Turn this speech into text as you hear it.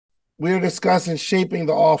we were discussing shaping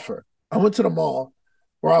the offer. I went to the mall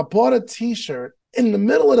where I bought a t-shirt in the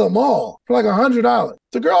middle of the mall for like $100.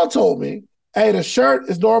 The girl told me, hey, the shirt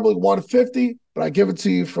is normally $150, but I give it to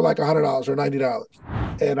you for like $100 or $90.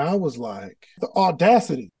 And I was like, the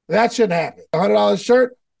audacity. That shouldn't happen. $100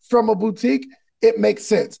 shirt from a boutique, it makes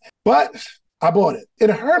sense. But I bought it. In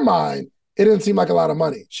her mind, it didn't seem like a lot of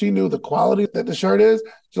money. She knew the quality that the shirt is.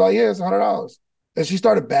 She's like, yeah, it's $100. And she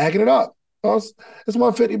started bagging it up. Oh, it's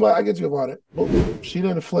 $150, but I get you about it. Boom. She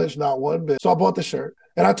didn't flinch not one bit. So I bought the shirt.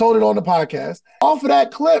 And I told it on the podcast. Off of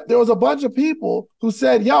that clip, there was a bunch of people who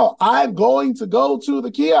said, yo, I'm going to go to the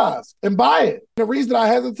kiosk and buy it. The reason I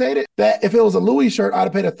hesitated, that if it was a Louis shirt, I'd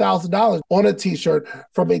have paid $1,000 on a t-shirt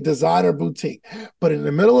from a designer boutique. But in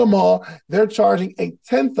the middle of the mall, they're charging a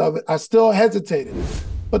tenth of it. I still hesitated.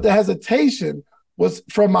 But the hesitation was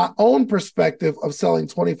from my own perspective of selling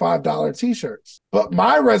 $25 t-shirts. But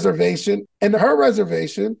my reservation and her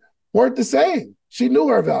reservation weren't the same. She knew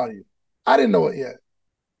her value. I didn't know it yet.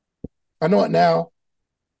 I know it now,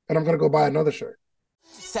 and I'm going to go buy another shirt.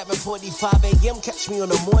 7:45 a.m. Catch me on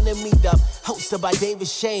the morning meetup, hosted by David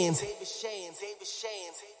Shands.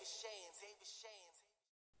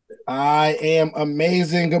 I am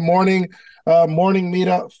amazing. Good morning, morning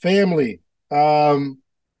meetup family.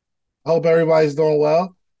 Hope everybody's doing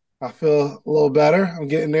well. I feel a little better. I'm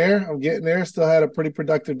getting there. Still had a pretty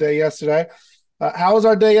productive day yesterday. How was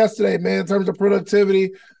our day yesterday, man, in terms of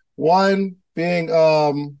productivity? One being,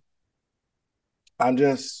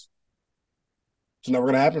 it's never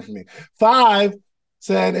going to happen for me. 5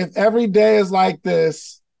 said, if every day is like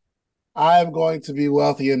this, I'm going to be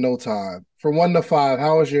wealthy in no time. From 1 to 5,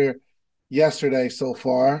 how was your yesterday so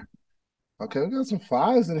far? Okay, we got some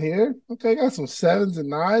 5s in here. Okay, got some 7s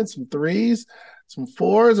and 9s, some 3s, some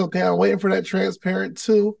 4s. Okay, I'm waiting for that transparent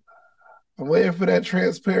 2. I'm waiting for that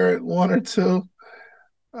transparent 1 or 2.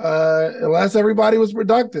 Unless everybody was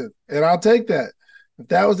productive, and I'll take that. If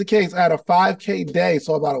that was the case, I had a 5K day,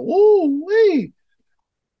 so about a woo-wee.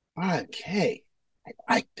 5K.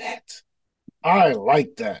 I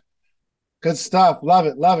like that. Good stuff. Love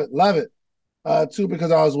it. 2,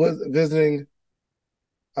 because I was visiting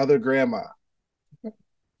other grandma.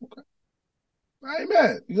 Okay.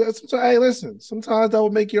 Amen. Hey, listen, sometimes that will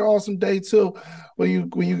make your awesome day too when you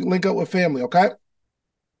link up with family, okay?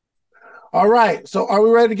 All right, so are we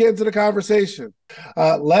ready to get into the conversation?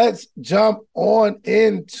 Let's jump on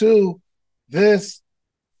into this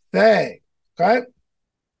thing, okay?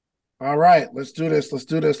 All right, let's do this.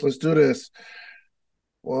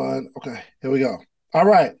 Okay, here we go. All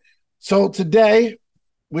right, so today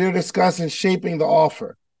we are discussing shaping the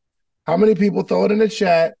offer. How many people, throw it in the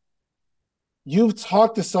chat, you've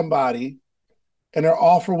talked to somebody and their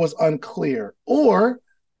offer was unclear, or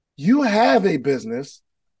you have a business,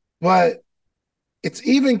 but it's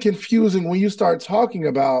even confusing when you start talking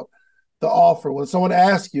about the offer. When someone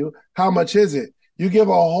asks you, how much is it? You give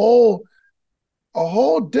a whole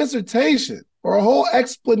dissertation or a whole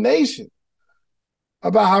explanation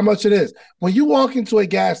about how much it is. When you walk into a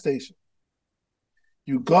gas station,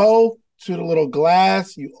 you go to the little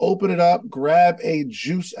glass, you open it up, grab a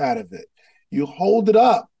juice out of it. You hold it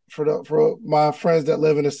up for my friends that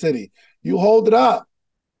live in the city. You hold it up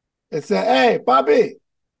and say, hey, Bobby,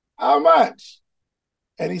 how much?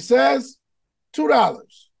 And he says, $2.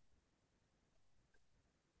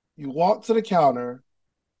 You walk to the counter,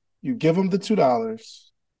 you give him the $2,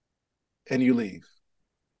 and you leave.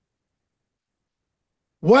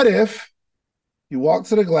 What if you walk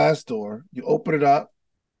to the glass door, you open it up,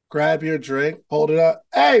 grab your drink, hold it up,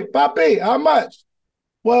 hey, Bobby, how much?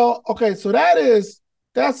 Well, okay, so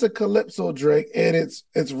that's a Calypso drink, and it's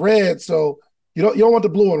red, so you don't want the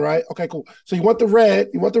blue one, right? Okay, cool. So you want the red.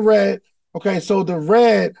 Okay, so the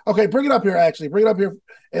red, okay, bring it up here,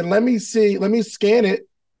 and let me scan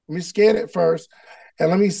it first, and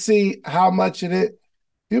let me see how much it is.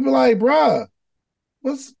 You'll be like, bruh,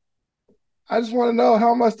 I just want to know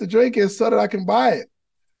how much the drink is so that I can buy it.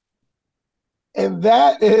 And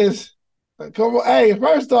that is, come on, hey,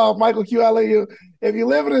 first off, Michael Q, I let you, if you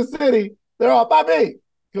live in a city, they're all, Bobby.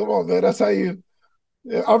 Come on, man, that's how you,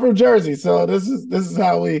 I'm from Jersey, so this is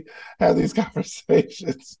how we have these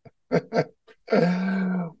conversations.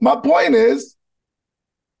 My point is,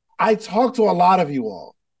 I talk to a lot of you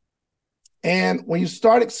all, and when you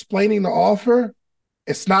start explaining the offer,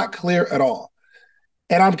 it's not clear at all,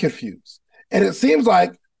 and I'm confused. And it seems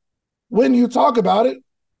like when you talk about it,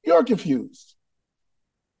 you're confused.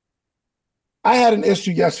 I had an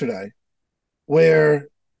issue yesterday where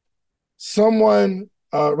someone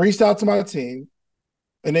reached out to my team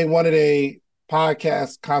and they wanted a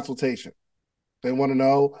podcast consultation. They want to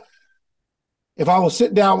know if I will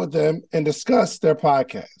sit down with them and discuss their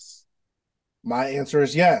podcast? My answer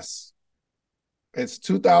is yes. It's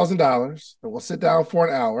 $2,000, and we'll sit down for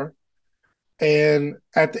an hour. And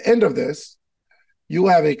at the end of this, you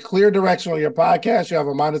have a clear direction on your podcast. You have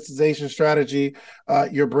a monetization strategy.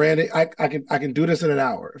 Your branding. I can do this in an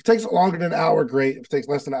hour. If it takes longer than an hour, great. If it takes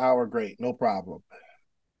less than an hour, great. No problem.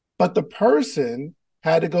 But the person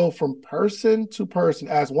had to go from person to person.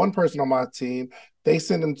 As one person on my team, they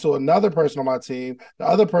send them to another person on my team. The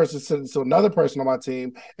other person sends them to another person on my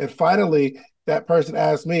team. And finally, that person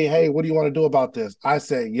asked me, hey, what do you want to do about this? I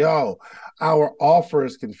say, yo, our offer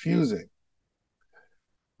is confusing.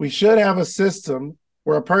 We should have a system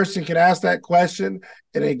where a person can ask that question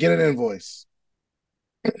and they get an invoice.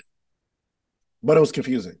 But it was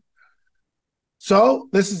confusing. So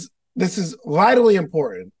this is vitally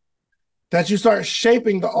important that you start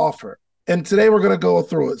shaping the offer. And today we're going to go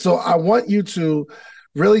through it. So I want you to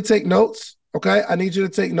really take notes, okay? I need you to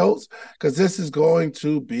take notes because this is going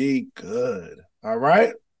to be good. All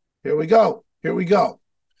right? Here we go. Here we go.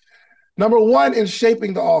 Number one in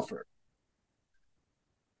shaping the offer.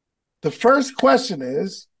 The first question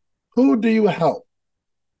is, who do you help?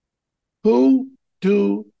 Who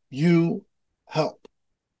do you help?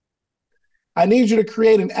 I need you to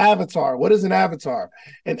create an avatar. What is an avatar?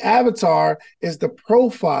 An avatar is the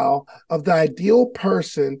profile of the ideal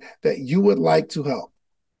person that you would like to help.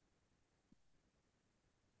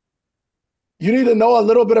 You need to know a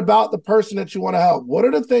little bit about the person that you want to help. What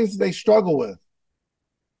are the things that they struggle with?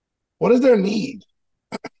 What is their need?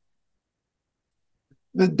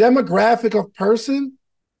 The demographic of person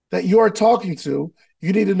that you are talking to,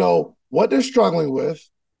 you need to know what they're struggling with,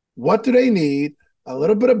 what do they need, a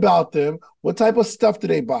little bit about them, what type of stuff do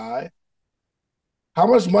they buy, how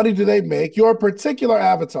much money do they make, your particular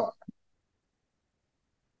avatar.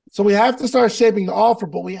 So we have to start shaping the offer,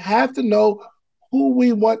 but we have to know who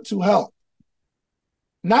we want to help.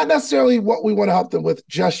 Not necessarily what we want to help them with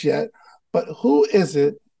just yet, but who is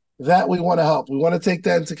it that we want to help? We want to take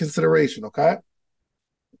that into consideration, okay?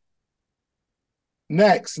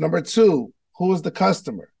 Next, number two, who is the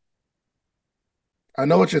customer? I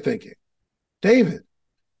know what you're thinking. David,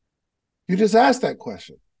 you just asked that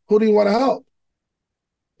question. Who do you want to help?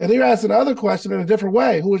 And then you're asking another question in a different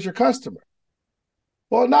way. Who is your customer?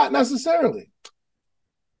 Well, not necessarily.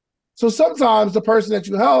 So sometimes the person that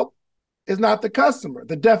you help is not the customer.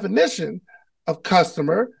 The definition of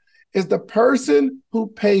customer is the person who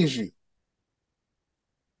pays you.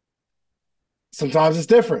 Sometimes it's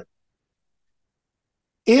different.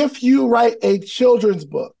 If you write a children's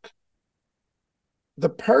book, the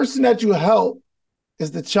person that you help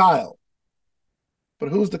is the child. But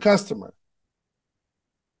who's the customer?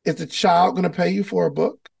 Is the child going to pay you for a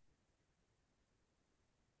book?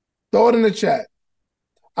 Throw it in the chat.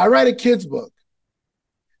 I write a kid's book.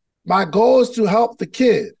 My goal is to help the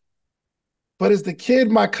kid, but is the kid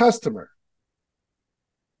my customer?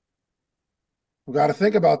 We got to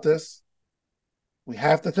think about this. We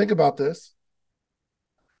have to think about this.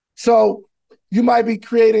 So you might be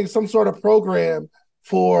creating some sort of program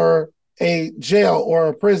for a jail or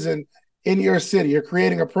a prison in your city. You're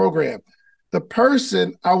creating a program. The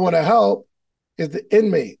person I want to help is the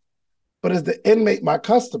inmate, but is the inmate my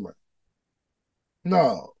customer?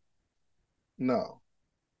 No, of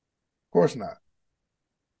course not.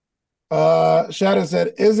 Shannon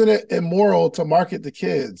said, isn't it immoral to market to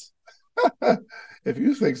kids? If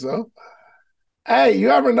you think so. Hey, you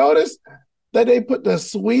ever notice that they put the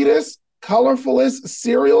sweetest, colorfulest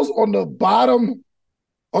cereals on the bottom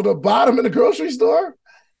in the grocery store?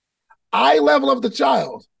 Eye level of the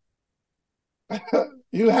child.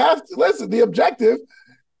 You have to listen. The objective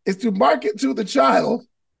is to market to the child.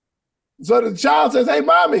 So the child says, hey,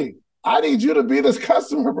 mommy, I need you to be this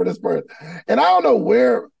customer for this person. And I don't know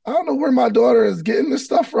where my daughter is getting this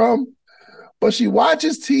stuff from, but she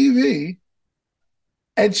watches TV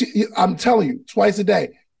and I'm telling you, twice a day.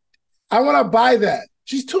 I want to buy that.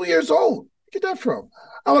 She's 2 years old. Where get that from?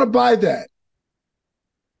 I want to buy that.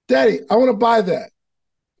 Daddy, I want to buy that.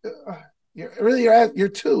 You're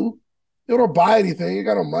two. You don't buy anything. You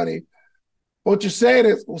got no money. What you're saying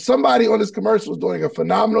is, well, somebody on this commercial is doing a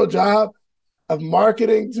phenomenal job of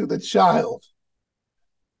marketing to the child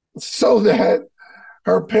so that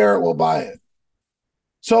her parent will buy it.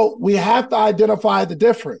 So we have to identify the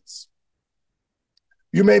difference.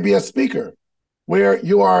 You may be a speaker where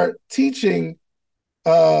you are teaching,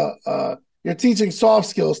 you're teaching soft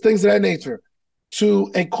skills, things of that nature,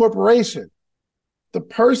 to a corporation. The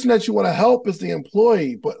person that you want to help is the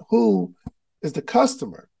employee, but who is the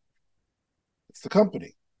customer? It's the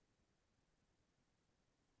company.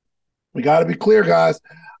 We got to be clear, guys.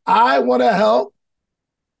 I want to help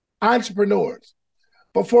entrepreneurs.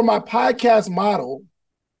 But for my podcast model,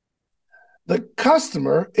 the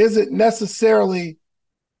customer isn't necessarily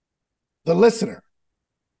the listener.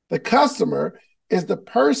 The customer is the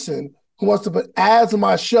person who wants to put ads on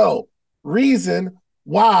my show. Reason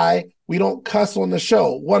why we don't cuss on the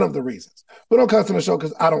show. One of the reasons. We don't cuss on the show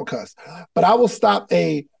because I don't cuss. But I will stop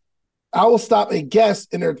a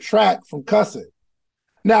guest in their track from cussing.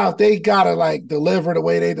 Now, if they gotta like deliver the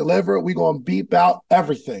way they deliver, we're gonna beep out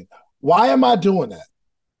everything. Why am I doing that?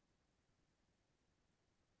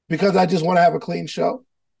 Because I just want to have a clean show?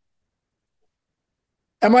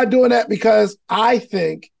 Am I doing that because I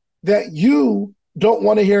think that you don't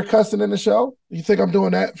want to hear cussing in the show? You think I'm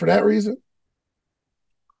doing that for that reason?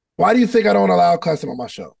 Why do you think I don't allow cussing on my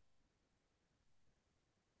show?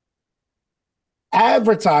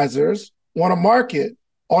 Advertisers want to market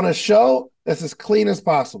on a show that's as clean as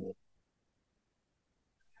possible.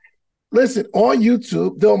 Listen, on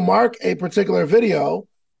YouTube, they'll mark a particular video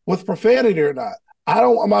with profanity or not. I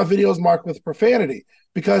don't want my videos marked with profanity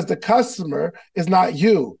because the customer is not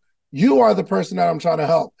you. You are the person that I'm trying to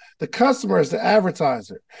help. The customer is the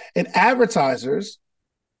advertiser. And advertisers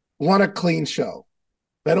want a clean show.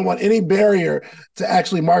 They don't want any barrier to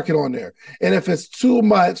actually market on there. And if it's too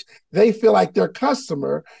much, they feel like their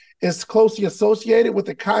customer is closely associated with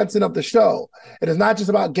the content of the show. It is not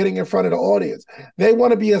just about getting in front of the audience. They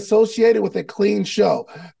want to be associated with a clean show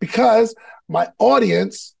because my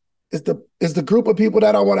audience is the group of people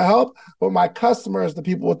that I want to help, but my customer is the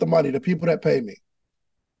people with the money, the people that pay me.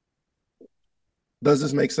 Does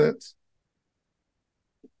this make sense?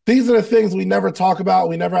 These are the things we never talk about.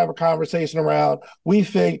 We never have a conversation around. We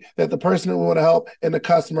think that the person that we want to help and the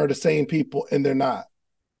customer are the same people, and they're not.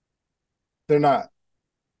 They're not.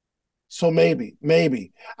 So maybe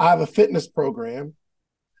I have a fitness program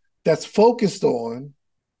that's focused on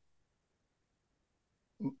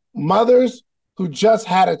mothers who just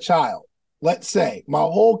had a child. Let's say my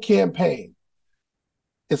whole campaign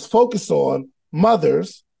is focused on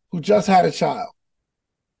mothers who just had a child.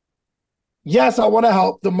 Yes, I want to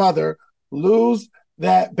help the mother lose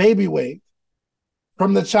that baby weight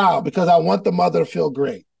from the child because I want the mother to feel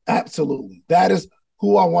great. Absolutely. That is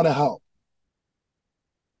who I want to help.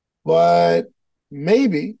 But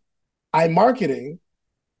maybe I'm marketing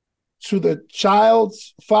to the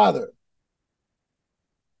child's father.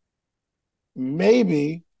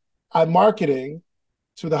 Maybe I'm marketing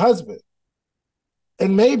to the husband.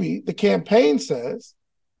 And maybe the campaign says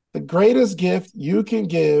the greatest gift you can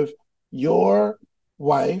give your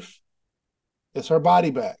wife is her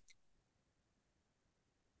body back.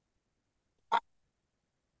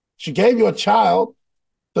 She gave you a child.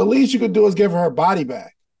 The least you could do is give her body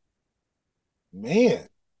back. Man,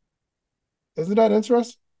 isn't that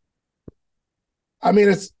interesting? I mean,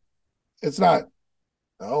 it's not,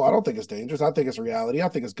 no, I don't think it's dangerous. I think it's reality. I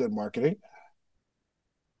think it's good marketing.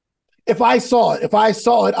 If I saw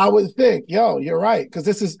it, I would think, yo, you're right, because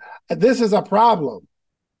this is a problem.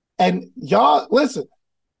 And y'all, listen,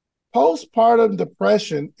 postpartum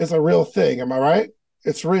depression is a real thing. Am I right?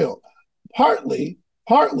 It's real. Partly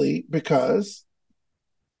because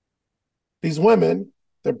these women,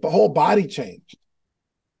 their whole body changed.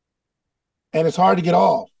 And it's hard to get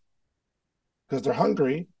off because they're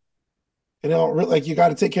hungry. And they don't really, like, you got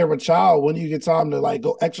to take care of a child. When do you get time to like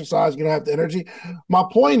go exercise? You don't have the energy. My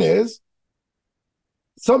point is,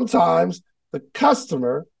 sometimes the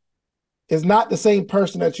customer is not the same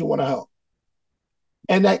person that you want to help.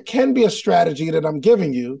 And that can be a strategy that I'm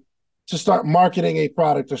giving you to start marketing a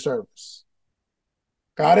product or service.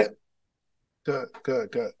 Got it? Good.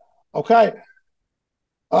 Okay.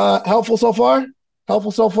 Helpful so far?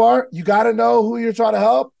 Helpful so far? You got to know who you're trying to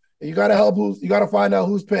help, and you got to find out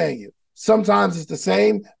who's paying you. Sometimes it's the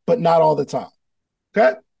same, but not all the time.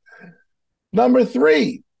 Okay? Number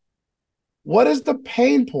 3, what is the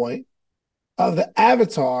pain point of the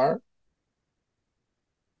avatar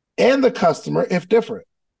and the customer if different?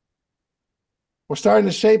 We're starting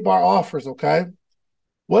to shape our offers, okay?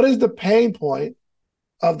 What is the pain point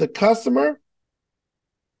of the customer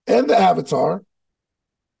and the avatar?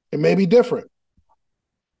 It may be different.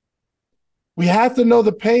 We have to know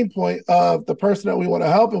the pain point of the person that we want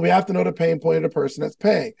to help, and we have to know the pain point of the person that's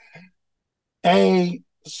paying. A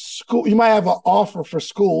school, you might have an offer for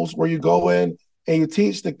schools where you go in and you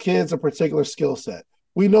teach the kids a particular skill set.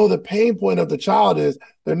 We know the pain point of the child is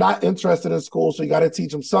they're not interested in school, so you got to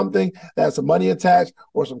teach them something that has some money attached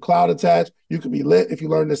or some cloud attached. You can be lit if you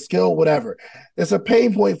learn this skill, whatever. It's a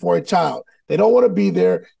pain point for a child. They don't want to be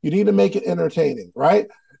there. You need to make it entertaining, right?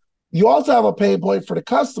 You also have a pain point for the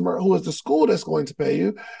customer, who is the school that's going to pay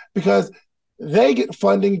you, because they get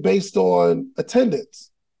funding based on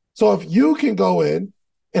attendance. So if you can go in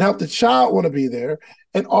and help the child want to be there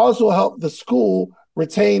and also help the school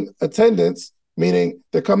retain attendance, meaning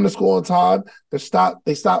they're coming to school on time, they stop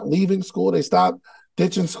leaving school, they stop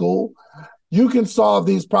ditching school, you can solve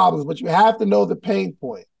these problems, but you have to know the pain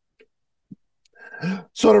point.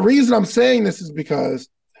 So the reason I'm saying this is because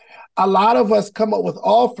a lot of us come up with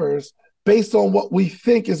offers based on what we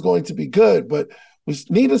think is going to be good, but we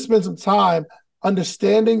need to spend some time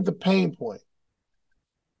understanding the pain point.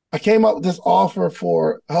 I came up with this offer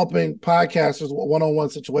for helping podcasters with one-on-one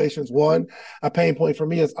situations. One, a pain point for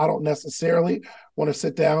me is I don't necessarily want to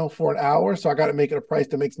sit down for an hour, so I got to make it a price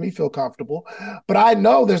that makes me feel comfortable. But I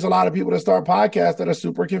know there's a lot of people that start podcasts that are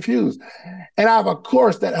super confused. And I have a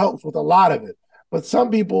course that helps with a lot of it. But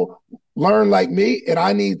some people learn like me, and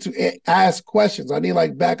I need to ask questions. I need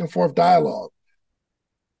like back and forth dialogue.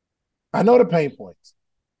 I know the pain points.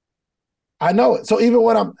 I know it. So even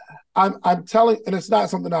when I'm telling, and it's not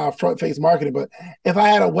something I front face marketing, but if I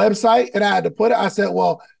had a website and I had to put it, I said,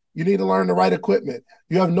 well, you need to learn the right equipment.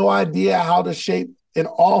 You have no idea how to shape an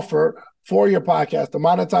offer for your podcast, the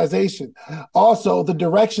monetization, also the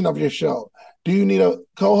direction of your show. Do you need a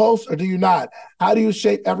co-host or do you not? How do you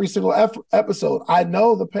shape every single episode? I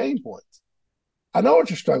know the pain points. I know what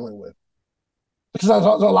you're struggling with because there's a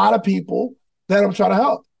lot of people that I'm trying to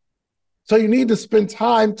help. So you need to spend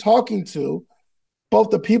time talking to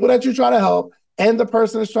both the people that you're trying to help and the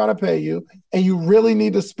person that's trying to pay you. And you really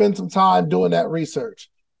need to spend some time doing that research.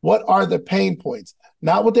 What are the pain points?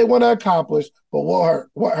 Not what they want to accomplish, but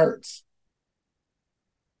what hurts.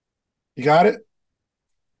 You got it?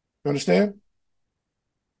 You understand?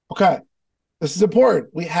 Okay. This is important.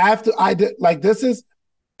 We have to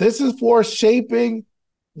this is for shaping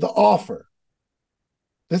the offer.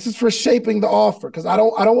 This is for shaping the offer because I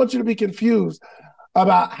don't want you to be confused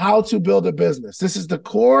about how to build a business. This is the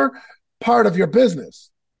core part of your business,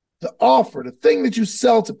 the offer, the thing that you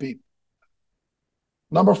sell to people.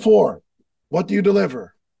 Number 4, what do you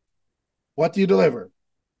deliver? What do you deliver?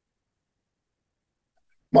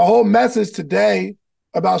 My whole message today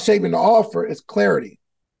about shaping the offer is clarity.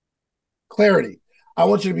 Clarity. I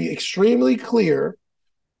want you to be extremely clear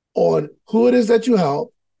on who it is that you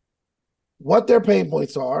help, what their pain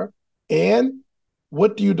points are, and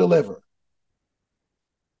what do you deliver.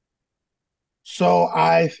 So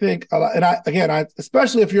I think, and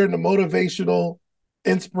especially if you're in the motivational,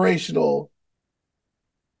 inspirational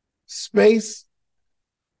space,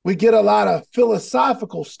 we get a lot of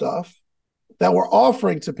philosophical stuff that we're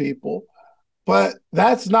offering to people, but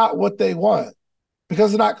that's not what they want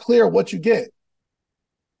because it's not clear what you get.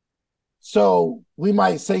 So we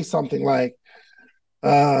might say something like,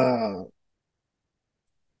 I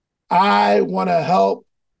want to help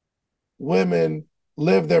women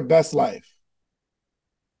live their best life.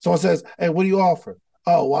 Someone says, hey, what do you offer?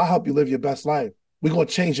 Oh, well, I'll help you live your best life. We're going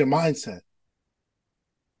to change your mindset.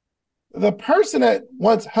 The person that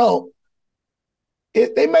wants help,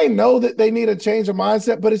 they may know that they need to change their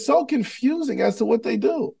mindset, but it's so confusing as to what they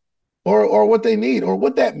do or what they need or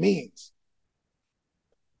what that means.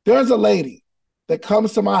 There's a lady that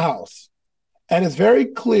comes to my house, and it's very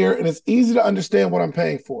clear and it's easy to understand what I'm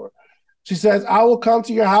paying for. She says, I will come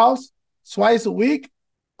to your house twice a week,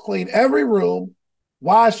 clean every room,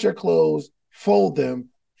 wash your clothes, fold them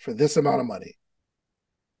for this amount of money.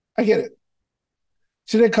 I get it.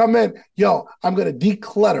 She didn't come in, yo, I'm going to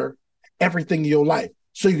declutter everything in your life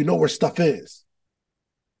so you know where stuff is.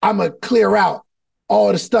 I'm going to clear out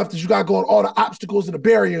all the stuff that you got going, all the obstacles and the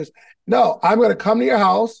barriers. No, I'm going to come to your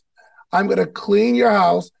house. I'm going to clean your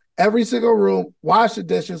house, every single room, wash the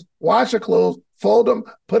dishes, wash your clothes, fold them,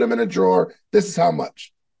 put them in a drawer. This is how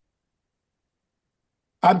much.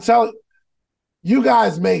 I'm telling you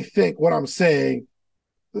guys may think what I'm saying,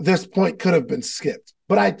 this point could have been skipped,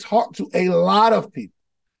 but I talked to a lot of people.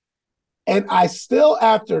 And I still,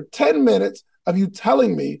 after 10 minutes of you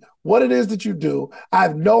telling me what it is that you do, I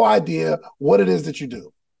have no idea what it is that you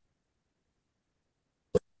do.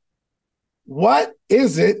 What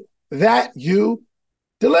is it that you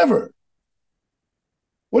deliver?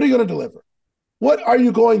 What are you going to deliver? What are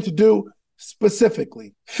you going to do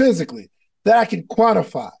specifically, physically, that I can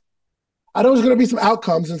quantify? I know there's going to be some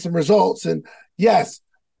outcomes and some results. And yes,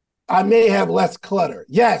 I may have less clutter.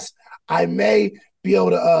 Yes, I may be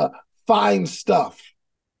able to find stuff.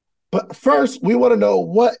 But first, we want to know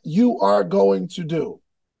what you are going to do.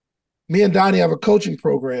 Me and Donnie have a coaching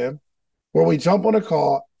program where we jump on a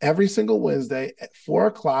call every single Wednesday at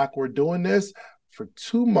 4:00. We're doing this for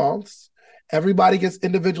 2 months. Everybody gets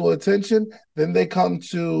individual attention. Then they come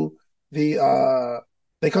to an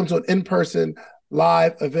in-person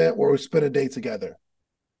live event where we spend a day together.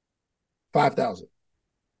 5,000,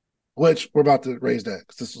 which we're about to raise that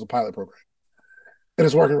because this was a pilot program. And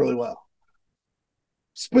it's working really well.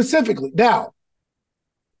 Specifically, now,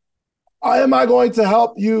 am I going to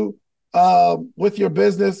help you with your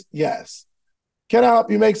business? Yes. Can I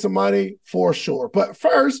help you make some money? For sure. But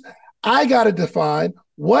first, I got to define,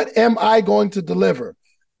 what am I going to deliver?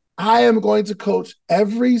 I am going to coach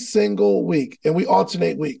every single week, and we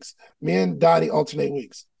alternate weeks. Me and Donnie alternate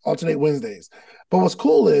weeks, alternate Wednesdays. But what's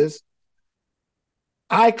cool is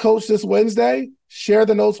I coach this Wednesday, share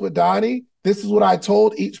the notes with Donnie. This is what I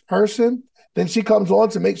told each person. Then she comes on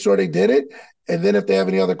to make sure they did it. And then if they have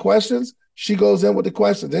any other questions, she goes in with the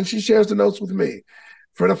questions. Then she shares the notes with me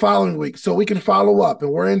for the following week so we can follow up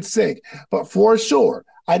and we're in sync. But for sure,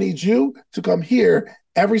 I need you to come here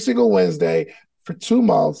every single Wednesday for 2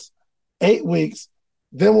 months, 8 weeks.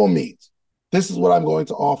 Then we'll meet. This is what I'm going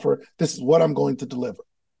to offer. This is what I'm going to deliver.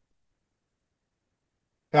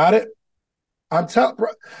 Got it?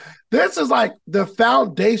 This is like the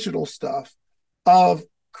foundational stuff of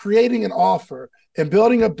creating an offer and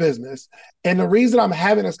building a business. And the reason I'm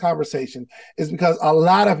having this conversation is because a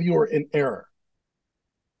lot of you are in error.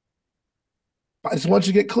 I just want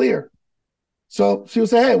you to get clear. So she would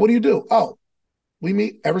say, hey, what do you do? Oh, we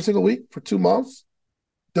meet every single week for 2 months.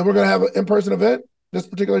 Then we're going to have an in-person event, this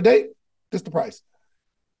particular date, this the price.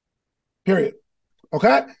 Period.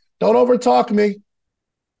 Okay? Don't over-talk me.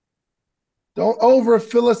 Don't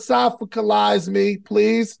over-philosophicalize me,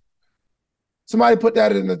 please. Somebody put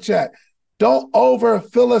that in the chat. Don't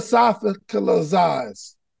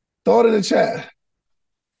over-philosophicalize. Throw it in the chat.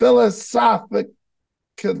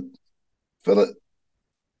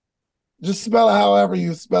 Just spell it however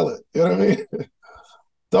you spell it. You know what I mean?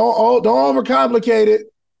 Don't overcomplicate it.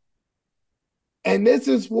 And this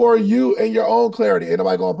is for you and your own clarity. Ain't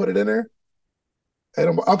nobody going to put it in there?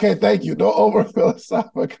 Okay, thank you. Don't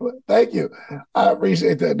over-philosophical. Thank you. I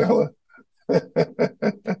appreciate that, Noah.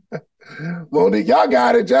 Monique, y'all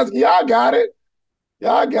got it. Jessica, y'all got it.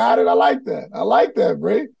 Y'all got it. I like that. I like that,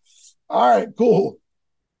 Bree. All right, cool.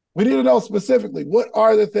 We need to know specifically, what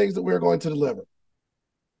are the things that we're going to deliver?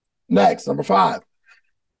 Next, number 5.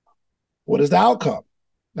 What is the outcome?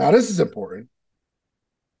 Now, this is important.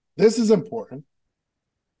 This is important.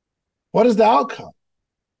 What is the outcome?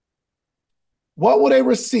 What will they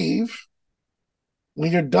receive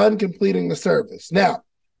when you're done completing the service? Now,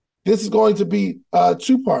 this is going to be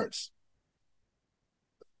 2 parts.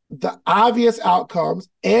 The obvious outcomes,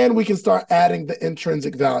 and we can start adding the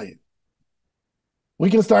intrinsic value. We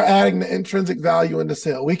can start adding the intrinsic value in the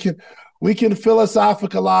sale. We can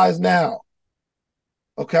philosophicalize now,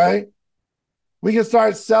 okay? We can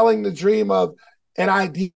start selling the dream of an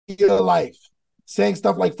ideal life, saying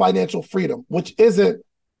stuff like financial freedom, which isn't,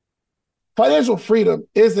 financial freedom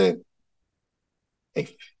isn't a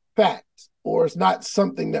fact, or it's not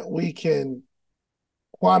something that we can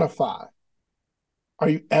quantify. Are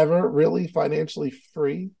you ever really financially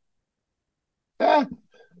free? Yeah,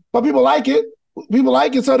 but people like it. People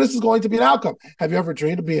like it, so this is going to be an outcome. Have you ever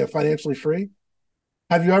dreamed of being financially free?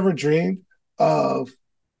 Have you ever dreamed of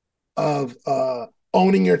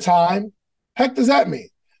owning your time? Heck does that mean?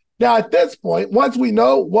 Now, at this point, once we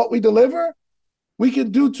know what we deliver, we can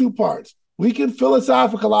do 2 parts. We can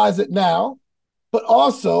philosophicalize it now, but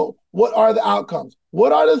also, what are the outcomes?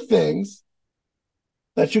 What are the things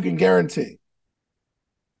that you can guarantee?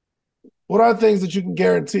 What are the things that you can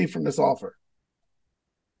guarantee from this offer?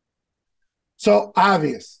 So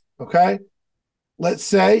obvious, okay? Let's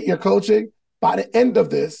say you're coaching. By the end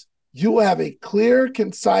of this, you will have a clear,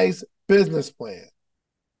 concise business plan.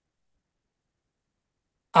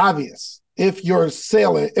 Obvious. If you're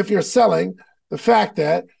selling the fact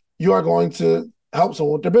that you are going to help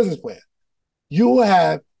someone with their business plan, you will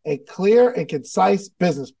have a clear and concise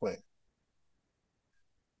business plan.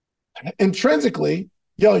 Intrinsically,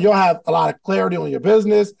 you'll have a lot of clarity on your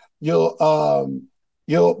business.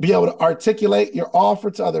 You'll be able to articulate your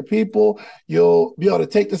offer to other people. You'll be able to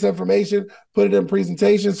take this information, put it in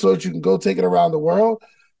presentations so that you can go take it around the world.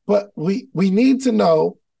 But we need to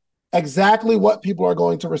know exactly what people are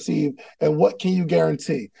going to receive and what can you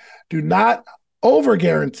guarantee. Do not over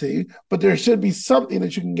guarantee, but there should be something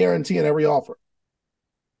that you can guarantee in every offer.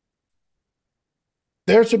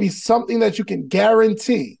 There should be something that you can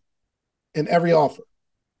guarantee in every offer.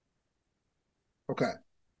 Okay.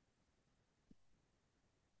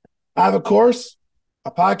 I have a course,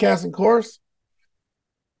 a podcasting course.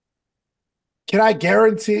 Can I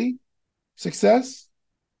guarantee success?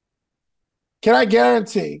 Can I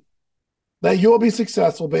guarantee that you'll be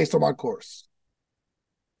successful based on my course?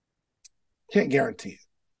 Can't guarantee it.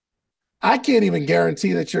 I can't even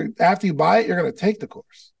guarantee that after you buy it, you're going to take the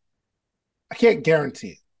course. I can't guarantee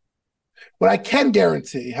it. What I can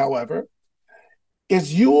guarantee, however,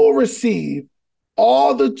 is you will receive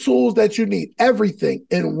all the tools that you need, everything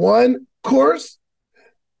in one course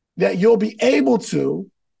that you'll be able to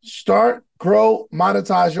start, grow,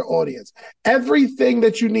 monetize your audience. Everything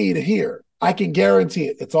that you need here, I can guarantee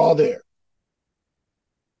it. It's all there.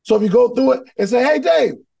 So if you go through it and say, hey,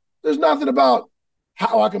 Dave, there's nothing about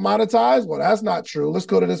how I can monetize. Well, that's not true. Let's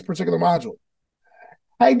go to this particular module.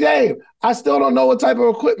 Hey, Dave, I still don't know what type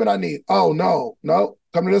of equipment I need. Oh, no.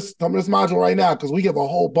 Come to this module right now, because we give a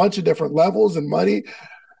whole bunch of different levels and money,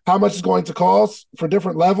 how much it's going to cost for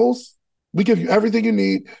different levels. We give you everything you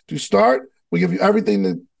need to start. We give you everything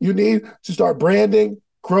that you need to start branding,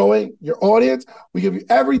 growing your audience. We give you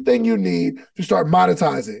everything you need to start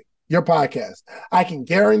monetizing your podcast. I can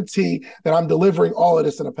guarantee that I'm delivering all of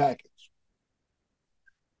this in a package.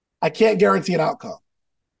 I can't guarantee an outcome.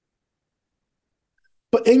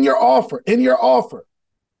 But in your offer,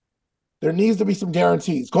 there needs to be some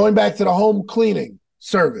guarantees. Going back to the home cleaning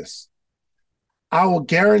service, I will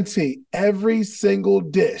guarantee every single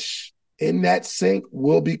dish in that sink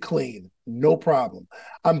will be clean. No problem.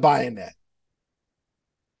 I'm buying that.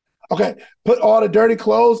 Okay, put all the dirty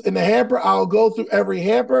clothes in the hamper. I'll go through every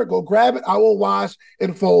hamper, go grab it. I will wash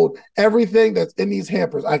and fold everything that's in these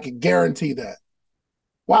hampers. I can guarantee that.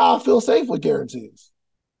 Wow, I feel safe with guarantees.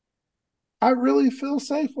 I really feel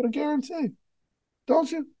safe with a guarantee.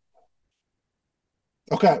 Don't you?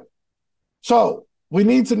 Okay, so we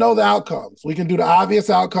need to know the outcomes. We can do the obvious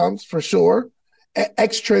outcomes for sure,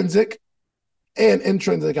 extrinsic and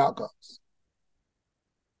intrinsic outcomes.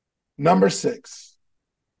 Number 6,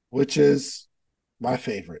 which is my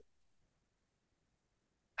favorite.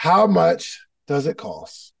 How much does it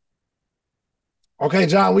cost? Okay,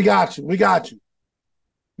 John, we got you.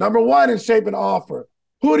 Number 1 is shape an offer.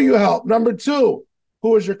 Who do you help? Number 2,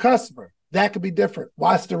 who is your customer? That could be different.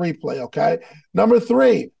 Watch the replay, okay? Number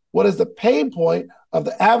 3, what is the pain point of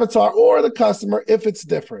the avatar or the customer if it's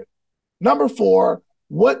different? Number 4,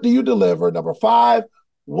 what do you deliver? Number 5,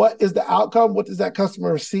 what is the outcome? What does that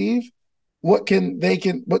customer receive? What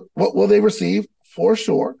will they receive for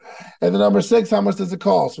sure? And then number 6, how much does it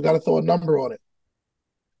cost? We got to throw a number on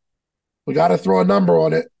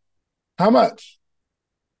it. How much?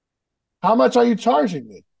 How much are you charging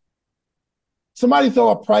me? Somebody throw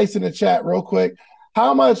a price in the chat real quick.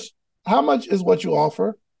 How much is what you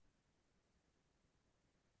offer?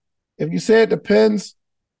 If you say it depends,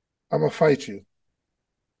 I'm going to fight you.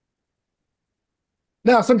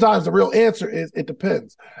 Now, sometimes the real answer is it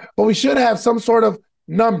depends. But we should have some sort of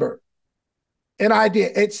number, an idea.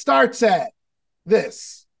 It starts at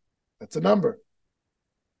this. That's a number.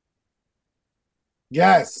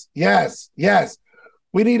 Yes.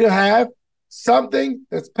 We need to have something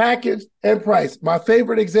that's packaged and priced. My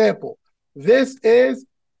favorite example, this is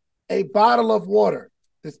a bottle of water.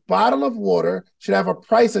 This bottle of water should have a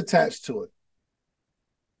price attached to it.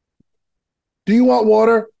 Do you want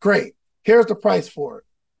water? Great. Here's the price for it.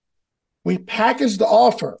 We package the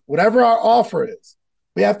offer, whatever our offer is.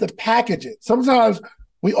 We have to package it. Sometimes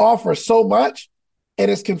we offer so much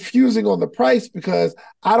and it's confusing on the price because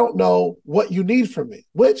I don't know what you need from me,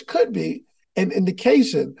 which could be an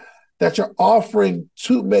indication that you're offering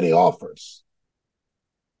too many offers.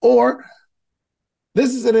 Or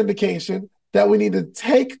this is an indication that we need to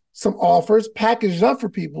take some offers, package it up for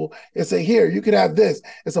people, and say, here, you can have this.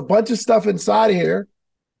 It's a bunch of stuff inside here,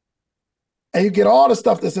 and you get all the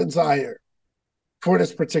stuff that's inside here for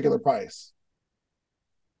this particular price.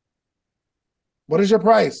 What is your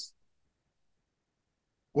price?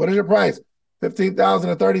 15,000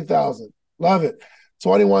 or 30,000. Love it.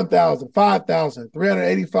 21,000, 5,000,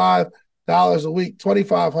 $385 a week,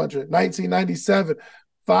 2,500, 1997,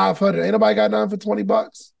 500. Ain't nobody got nothing for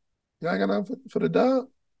 $20? Y'all got nothing for the dub?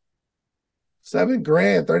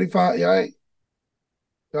 $7,000, 35. Y'all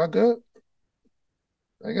good?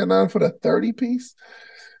 I got nothing for the 30 piece.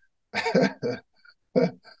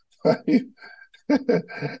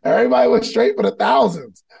 Everybody went straight for the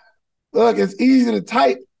thousands. Look, it's easy to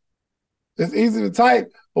type.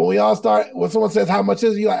 But when someone says how much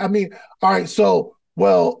is it, you're like, all right, so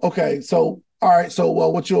what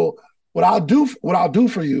I'll do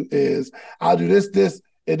for you is I'll do this,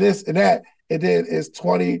 and this, and that, and then it's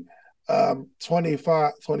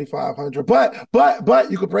 2,500.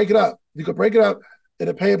 But you could break it up. You could break it up in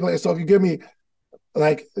a pay plan. So if you give me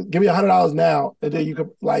 $100 now, and then you could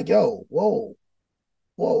whoa.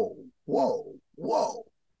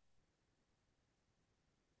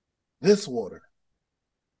 This water,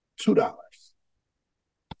 $2.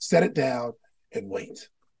 Set it down and wait.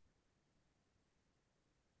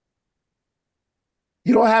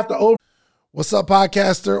 You don't have to over. What's up,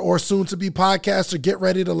 podcaster or soon-to-be podcaster? Get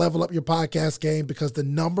ready to level up your podcast game because the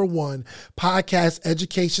 #1 podcast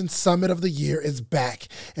education summit of the year is back,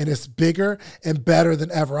 and it's bigger and better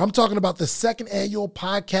than ever. I'm talking about the second annual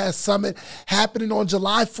podcast summit happening on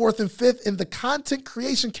July 4th and 5th in the content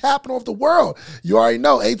creation capital of the world. You already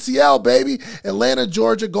know, ATL, baby. Atlanta,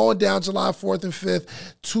 Georgia, going down July 4th and 5th,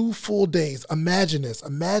 2 full days. Imagine this.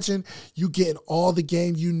 Imagine you getting all the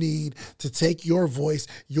game you need to take your voice,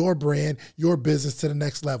 your brand, your business to the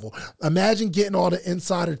next level. Imagine getting all the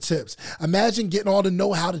insider tips. Imagine getting all the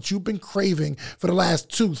know-how that you've been craving for the last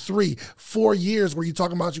 2, 3, 4 years where you're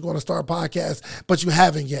talking about you're going to start a podcast, but you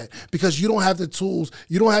haven't yet because you don't have the tools,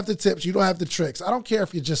 you don't have the tips, you don't have the tricks. I don't care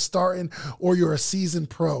if you're just starting or you're a seasoned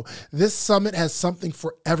pro. This summit has something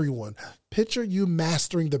for everyone. Picture you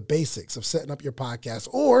mastering the basics of setting up your podcast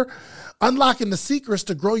or unlocking the secrets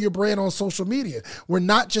to grow your brand on social media. We're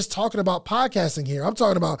not just talking about podcasting here. I'm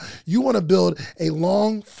talking about you want to build a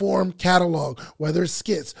long form catalog, whether it's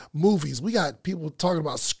skits, movies. We got people talking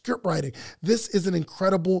about script writing. This is an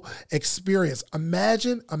incredible experience.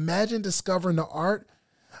 Imagine discovering the art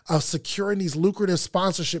of securing these lucrative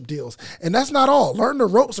sponsorship deals. And that's not all. Learn the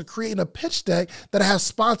ropes of creating a pitch deck that has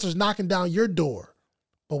sponsors knocking down your door.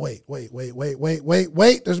 But wait.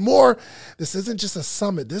 There's more. This isn't just a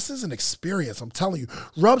summit. This is an experience. I'm telling you,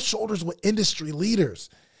 rub shoulders with industry leaders.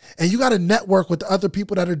 And you got to network with the other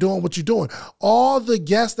people that are doing what you're doing. All the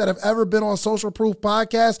guests that have ever been on Social Proof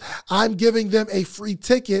Podcast, I'm giving them a free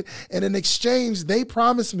ticket. And in exchange, they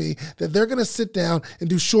promise me that they're going to sit down and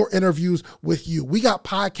do short interviews with you. We got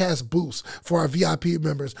podcast booths for our VIP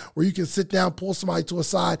members where you can sit down, pull somebody to a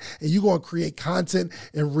side, and you're going to create content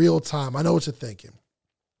in real time. I know what you're thinking.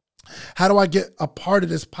 How do I get a part of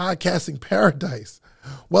this podcasting paradise?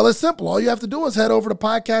 Well, it's simple. All you have to do is head over to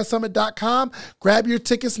podcastsummit.com, grab your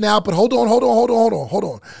tickets now, but hold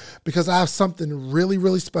on, because I have something really,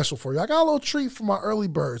 really special for you. I got a little treat for my early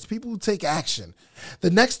birds, people who take action.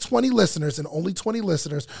 The next 20 listeners and only 20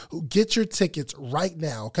 listeners who get your tickets right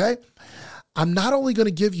now, okay? I'm not only going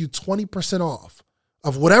to give you 20% off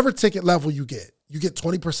of whatever ticket level you get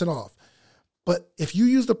 20% off. But if you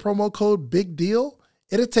use the promo code Big Deal,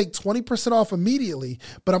 it'll take 20% off immediately,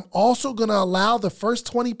 but I'm also going to allow the first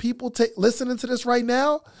 20 people listening to this right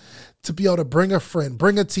now to be able to bring a friend,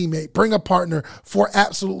 bring a teammate, bring a partner for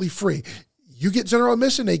absolutely free. You get general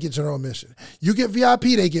admission, they get general admission. You get VIP,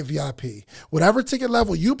 they get VIP. Whatever ticket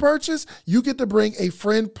level you purchase, you get to bring a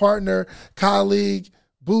friend, partner, colleague,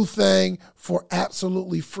 boo thing for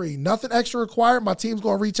absolutely free. Nothing extra required. My team's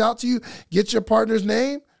going to reach out to you, get your partner's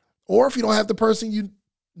name, or if you don't have the person you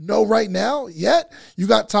know right now yet, you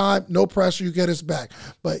got time, no pressure, you get us back.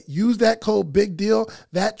 But use that code Big Deal.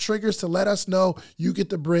 That triggers to let us know you get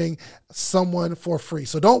to bring someone for free.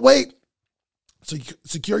 So don't wait. So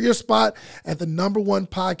secure your spot at the #1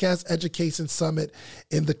 podcast education summit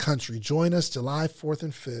in the country. Join us July 4th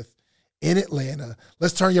and 5th in Atlanta.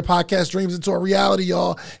 Let's turn your podcast dreams into a reality,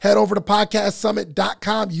 y'all. Head over to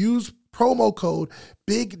podcastsummit.com. Use promo code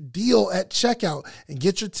Big Deal at checkout and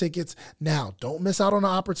get your tickets now. Don't miss out on the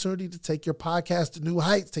opportunity to take your podcast to new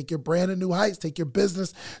heights, take your brand to new heights, take your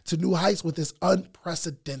business to new heights with this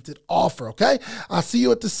unprecedented offer, okay? I'll see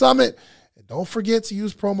you at the summit. And don't forget to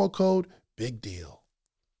use promo code Big Deal.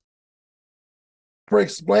 For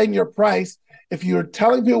explain your price, if you're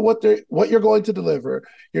telling people what you're going to deliver,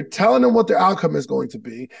 you're telling them what their outcome is going to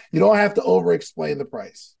be, you don't have to over-explain the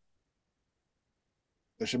price.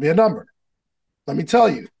 There should be a number. Let me tell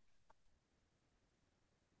you.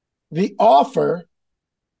 The offer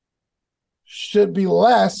should be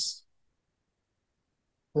less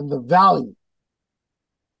than the value.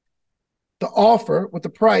 The offer with the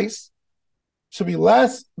price should be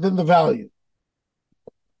less than the value.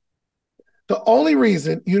 The only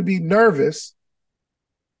reason you'd be nervous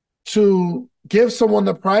to give someone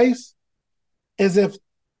the price is if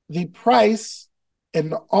the price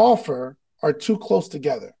and the offer are too close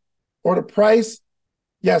together. Or the price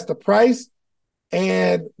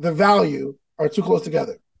and the value are too close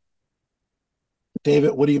together.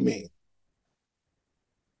 David, what do you mean?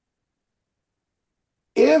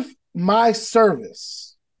 If my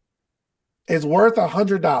service is worth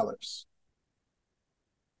 $100,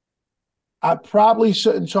 I probably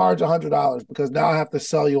shouldn't charge $100 because now I have to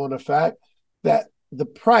sell you on the fact that the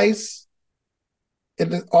price and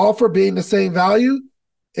the offer being the same value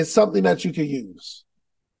is something that you can use.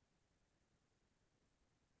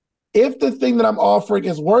 If the thing that I'm offering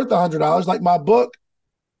is worth $100, like my book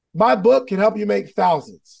can help you make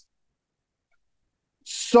thousands.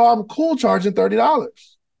 So I'm cool charging $30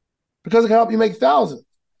 because it can help you make thousands.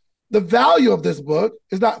 The value of this book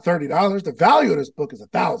is not $30. The value of this book is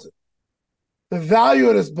 $1,000. The value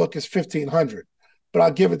of this book is $1,500, but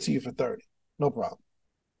I'll give it to you for $30. No problem.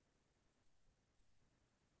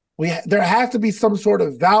 There has to be some sort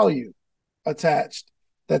of value attached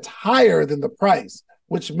that's higher than the price,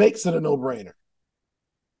 which makes it a no-brainer.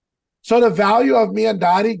 So the value of me and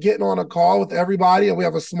Dottie getting on a call with everybody, and we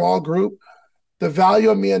have a small group, the value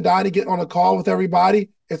of me and Dottie getting on a call with everybody,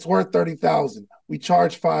 it's worth $30,000. We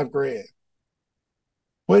charge $5,000,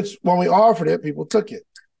 which when we offered it, people took it.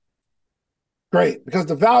 Great, because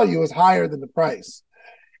the value is higher than the price.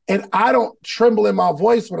 And I don't tremble in my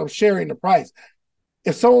voice when I'm sharing the price.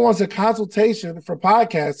 If someone wants a consultation for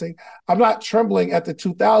podcasting, I'm not trembling at the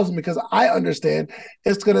 $2,000 because I understand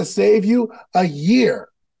it's going to save you a year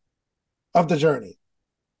of the journey.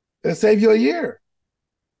 It'll save you a year.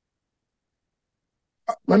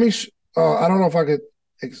 Let me, I don't know if I could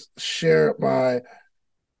share my,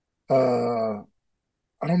 I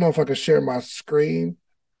don't know if I could share my screen.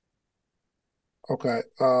 Okay.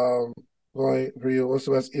 Going for you, what's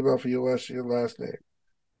the best email for you? What's your last name?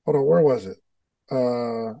 Hold on, where was it?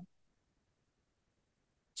 So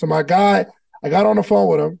my guy, I got on the phone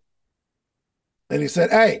with him and he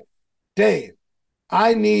said, hey, Dave,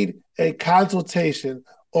 I need a consultation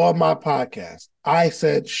on my podcast. I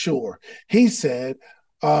said, sure. He said,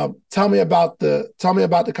 tell me about the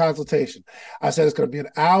consultation. I said, it's going to be an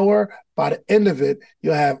hour. By the end of it,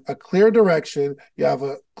 you'll have a clear direction. You have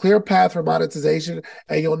a clear path for monetization,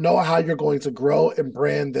 and you'll know how you're going to grow and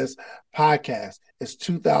brand this podcast. It's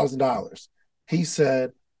 $2,000. He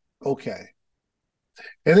said, okay.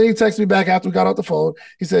 And then he texted me back after we got off the phone.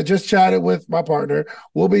 He said, just chatted with my partner.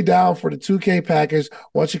 We'll be down for the 2K package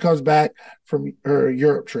once she comes back from her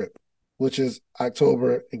Europe trip, which is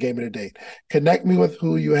October, and gave me the date. Connect me with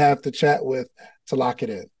who you have to chat with to lock it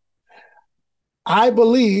in. I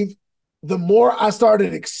believe the more I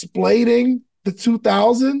started explaining the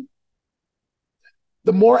 2,000,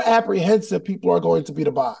 the more apprehensive people are going to be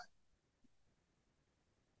to buy.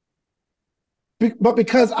 But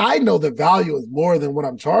because I know the value is more than what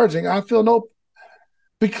I'm charging, I feel no,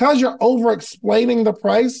 because you're over explaining the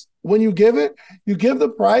price when you give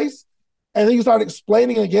the price, and then you start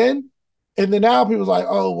explaining again. And then now people's like,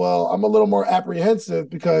 oh, well, I'm a little more apprehensive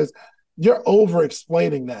because you're over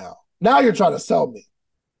explaining now. Now you're trying to sell me.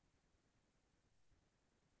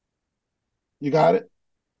 You got it?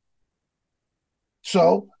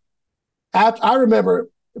 So I remember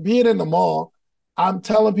being in the mall, I'm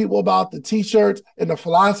telling people about the t-shirts and the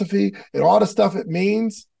philosophy and all the stuff it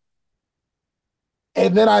means.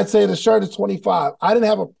 And then I'd say the shirt is $25. I didn't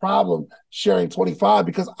have a problem sharing $25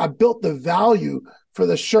 because I built the value for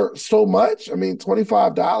the shirt so much. I mean,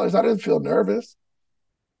 $25, I didn't feel nervous.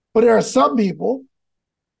 But there are some people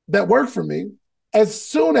that work for me, as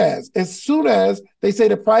soon as they say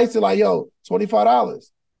the price, they're like, yo,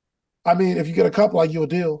 $25. I mean, if you get a couple, like, you a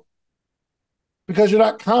deal. Because you're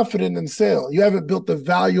not confident in sale. You haven't built the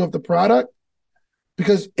value of the product,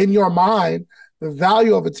 because in your mind, the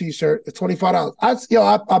value of a t-shirt is $25.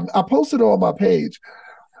 I posted it on my page.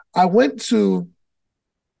 I went to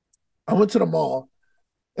the mall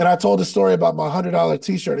and I told the story about my $100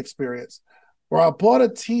 t-shirt experience, where I bought a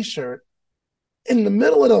t-shirt in the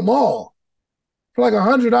middle of the mall for like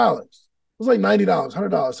 $100. It was like $90,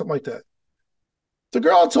 $100, something like that. The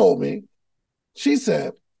girl told me, she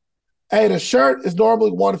said, hey, the shirt is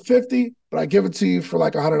normally $150, but I give it to you for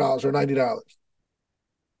like $100 or $90.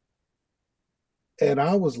 And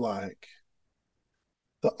I was like,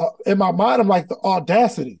 in my mind, I'm like, the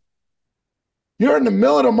audacity. You're in the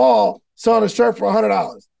middle of the mall selling a shirt for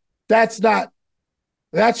 $100. That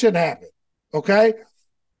shouldn't happen, okay?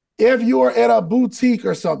 If you are at a boutique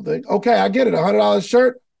or something, okay, I get it, $100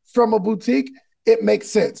 shirt from a boutique, it makes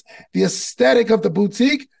sense. The aesthetic of the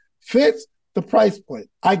boutique fits the price point.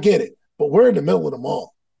 I get it, but we're in the middle of the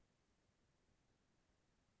mall.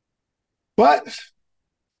 But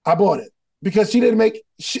I bought it because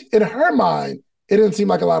in her mind, it didn't seem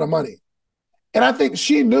like a lot of money. And I think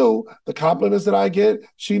she knew the compliments that I get.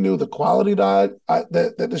 She knew the quality that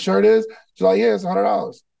the shirt is. She's like, yeah, it's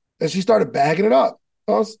 $100. And she started bagging it up.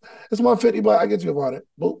 Oh, it's $150, but I get you about it.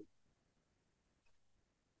 Boop.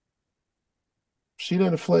 She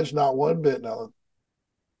didn't flinch not one bit, Nella. I'm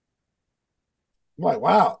like,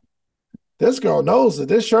 wow, this girl knows that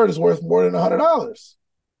this shirt is worth more than $100.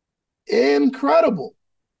 Incredible.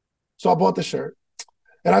 So I bought the shirt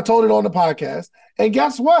and I told it on the podcast. And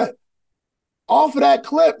guess what? Off of that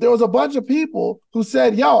clip, there was a bunch of people who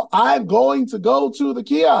said, yo, I'm going to go to the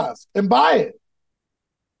kiosk and buy it.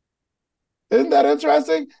 Isn't that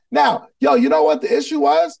interesting? Now, yo, you know what the issue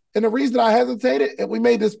was? And the reason I hesitated, and we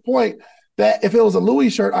made this point, that if it was a Louis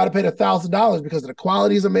shirt, I'd have paid $1,000 because the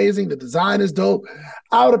quality is amazing, the design is dope.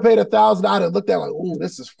 I would have paid $1,000. I'd have looked at it like, ooh,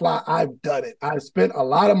 this is fly. I've done it. I've spent a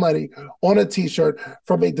lot of money on a t-shirt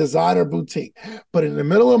from a designer boutique. But in the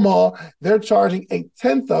middle of the mall, they're charging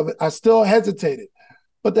 1/10 of it. I still hesitated.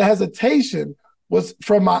 But the hesitation was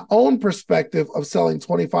from my own perspective of selling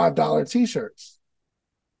 $25 t-shirts.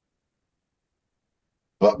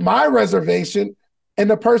 But my reservation and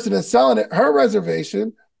the person that's selling it, her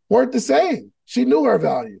reservation weren't the same. She knew her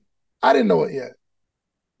value. I didn't know it yet.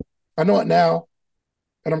 I know it now,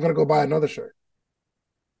 and I'm going to go buy another shirt.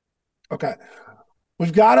 Okay.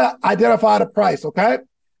 We've got to identify the price, okay?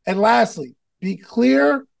 And lastly, be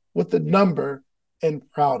clear with the number and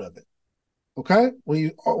proud of it, okay?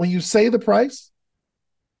 When you say the price,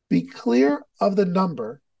 be clear of the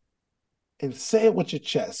number and say it with your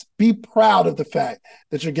chest. Be proud of the fact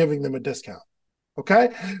that you're giving them a discount, okay?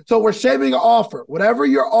 So we're shaping an offer. Whatever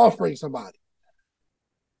you're offering somebody,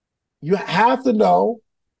 you have to know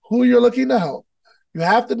who you're looking to help. You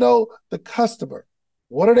have to know the customer.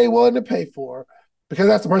 What are they willing to pay for? Because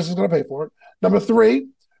that's the person who's going to pay for it. Number 3,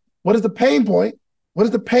 what is the pain point? What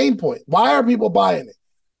is the pain point? Why are people buying it?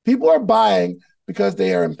 People are buying because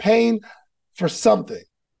they are in pain for something,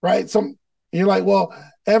 right? You're like, well,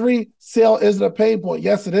 every sale isn't a pain point.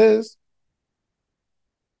 Yes, it is.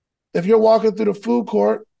 If you're walking through the food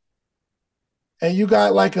court and you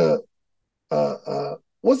got like a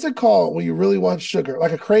what's it called when you really want sugar?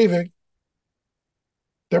 Like a craving.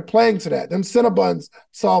 They're playing to that. Them Cinnabons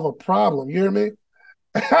solve a problem. You hear me?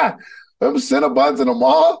 Them Cinnabons in the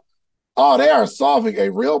mall, oh, they are solving a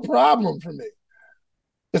real problem for me.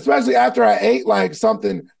 Especially after I ate like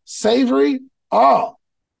something savory. Oh,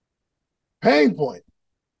 pain point.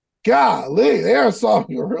 Golly, they are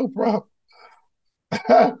solving a real problem.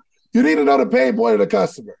 You need to know the pain point of the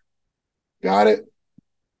customer. Got it?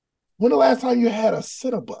 When the last time you had a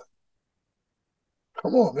Cinnabon?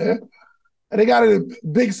 Come on, man. And they got it in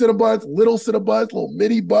big Cinnabons, little Cinnabons, little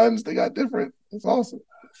mini buns. They got different. It's awesome.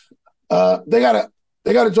 They got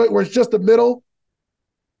a joint where it's just the middle.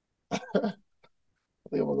 I think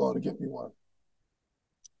I'm going to get me one.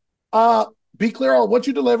 Be clear on what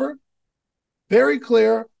you deliver. Very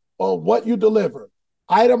clear on what you deliver.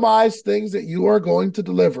 Itemize things that you are going to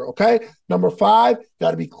deliver, okay? Number 5,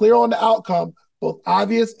 got to be clear on the outcome, both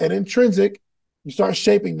obvious and intrinsic. You start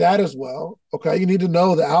shaping that as well, okay? You need to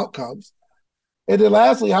know the outcomes. And then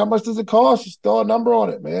lastly, how much does it cost? Just throw a number on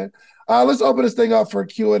it, man. Let's open this thing up for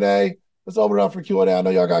Q&A. Let's open it up for Q&A. I know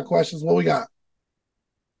y'all got questions. What we got?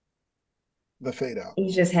 The fade out.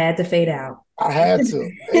 You just had to fade out. I had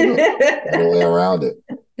to. Ain't no way around it.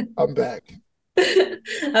 I'm back.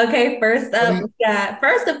 Okay, first up, we got,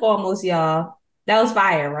 first and foremost, y'all, that was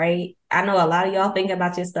fire, right? I know a lot of y'all thinking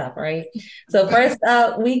about your stuff, right? So first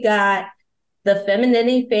up, we got the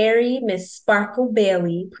Femininity Fairy, Miss Sparkle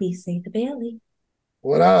Bailey. Please say the Bailey.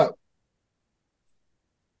 What up?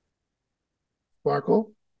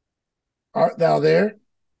 Sparkle? Art thou there?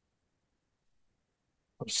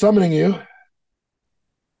 I'm summoning you.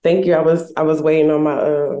 Thank you. I was waiting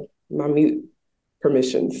on my mute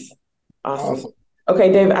permissions. Awesome.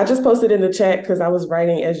 Okay, David, I just posted in the chat because I was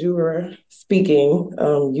writing as you were speaking.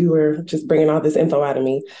 You were just bringing all this info out of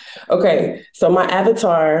me. Okay, so my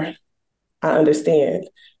avatar, I understand.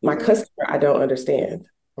 My customer, I don't understand.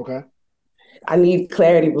 Okay. I need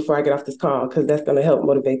clarity before I get off this call because that's going to help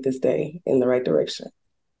motivate this day in the right direction.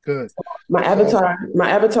 Good. So my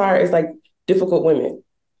avatar is like difficult women.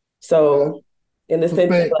 So in the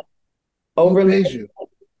sense of like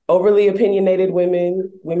overly opinionated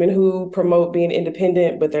women who promote being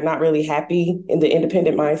independent, but they're not really happy in the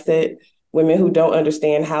independent mindset, women who don't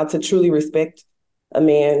understand how to truly respect a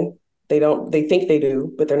man. They think they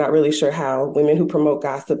do, but they're not really sure how. Women who promote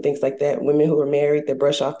gossip, things like that. Women who are married, that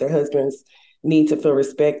brush off their husbands, need to feel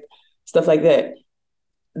respect, stuff like that.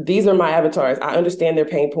 These are my avatars. I understand their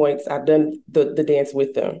pain points. I've done the dance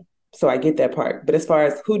with them. So I get that part. But as far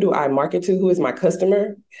as who do I market to, who is my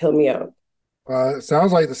customer, help me out. It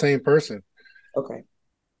sounds like the same person. Okay.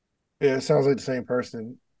 Yeah, it sounds like the same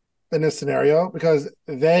person in this scenario because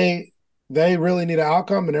they really need an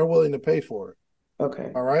outcome and they're willing to pay for it.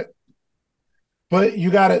 Okay. All right. But we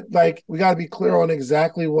got to be clear on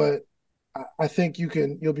exactly what I think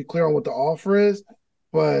you'll be clear on what the offer is,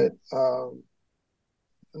 but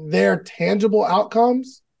their tangible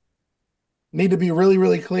outcomes need to be really,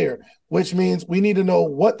 really clear, which means we need to know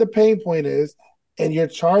what the pain point is and you're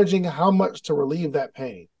charging how much to relieve that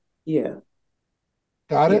pain. Yeah.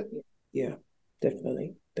 Got it? Yeah,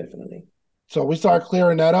 definitely. So we start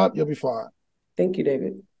clearing that up, you'll be fine. Thank you,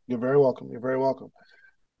 David. You're very welcome. You're very welcome.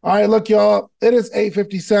 All right, look, y'all. It is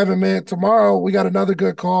 8:57, man. Tomorrow we got another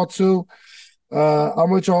good call too. I'm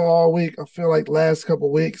with y'all all week. I feel like last couple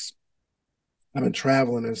of weeks I've been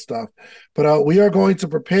traveling and stuff, but we are going to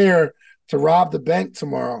prepare to rob the bank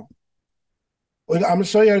tomorrow. I'm gonna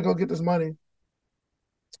show you how to go get this money.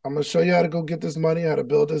 I'm gonna show you how to go get this money, how to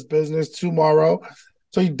build this business tomorrow.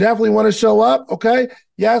 So you definitely want to show up, okay?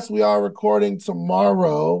 Yes, we are recording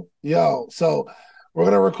tomorrow, yo. So we're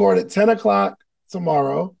gonna record at 10 o'clock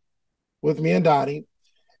tomorrow with me and Dottie,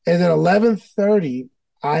 and then 11:30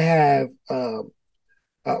 I have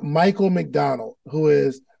Michael McDonald, who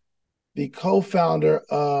is the co-founder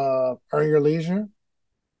of Earn Your Leisure,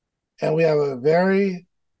 and we have a very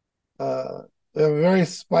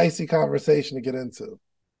spicy conversation to get into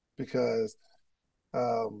because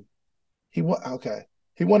he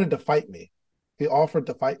wanted to fight me. He offered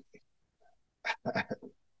to fight me.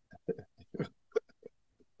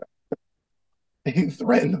 He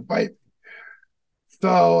threatened to fight me.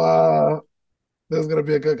 So this is going to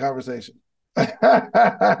be a good conversation.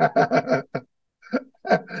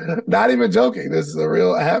 Not even joking. This is a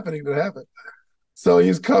real happening that happened. So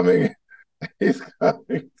he's coming. He's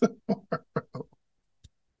coming tomorrow.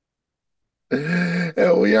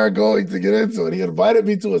 And we are going to get into it. He invited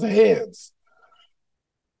me to his hands.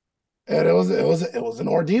 And it was an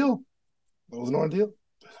ordeal. It was an ordeal.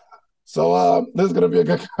 So this is going to be a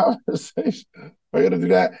good conversation. We're going to do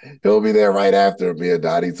that. He'll be there right after me and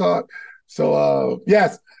Dottie talk. So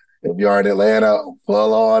yes, if you're in Atlanta,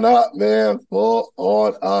 pull on up, man. Pull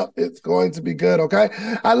on up. It's going to be good, okay?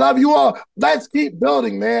 I love you all. Let's keep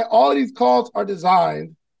building, man. All of these calls are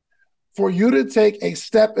designed for you to take a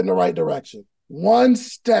step in the right direction. One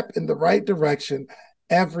step in the right direction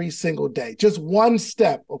every single day. Just one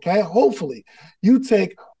step, okay? Hopefully, you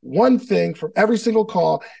take one thing from every single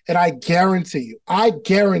call, and I guarantee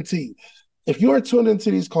you, if you are tuned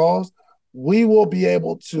into these calls, we will be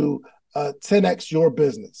able to 10x your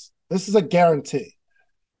business. This is a guarantee.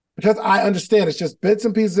 Because I understand it's just bits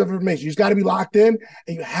and pieces of information. You just got to be locked in,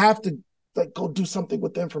 and you have to go do something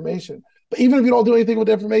with the information. But even if you don't do anything with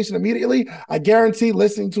the information immediately, I guarantee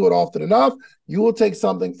listening to it often enough, you will take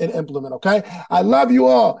something and implement, okay? I love you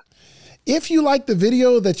all. If you like the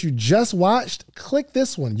video that you just watched, click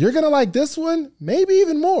this one. You're going to like this one, maybe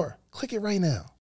even more. Click it right now.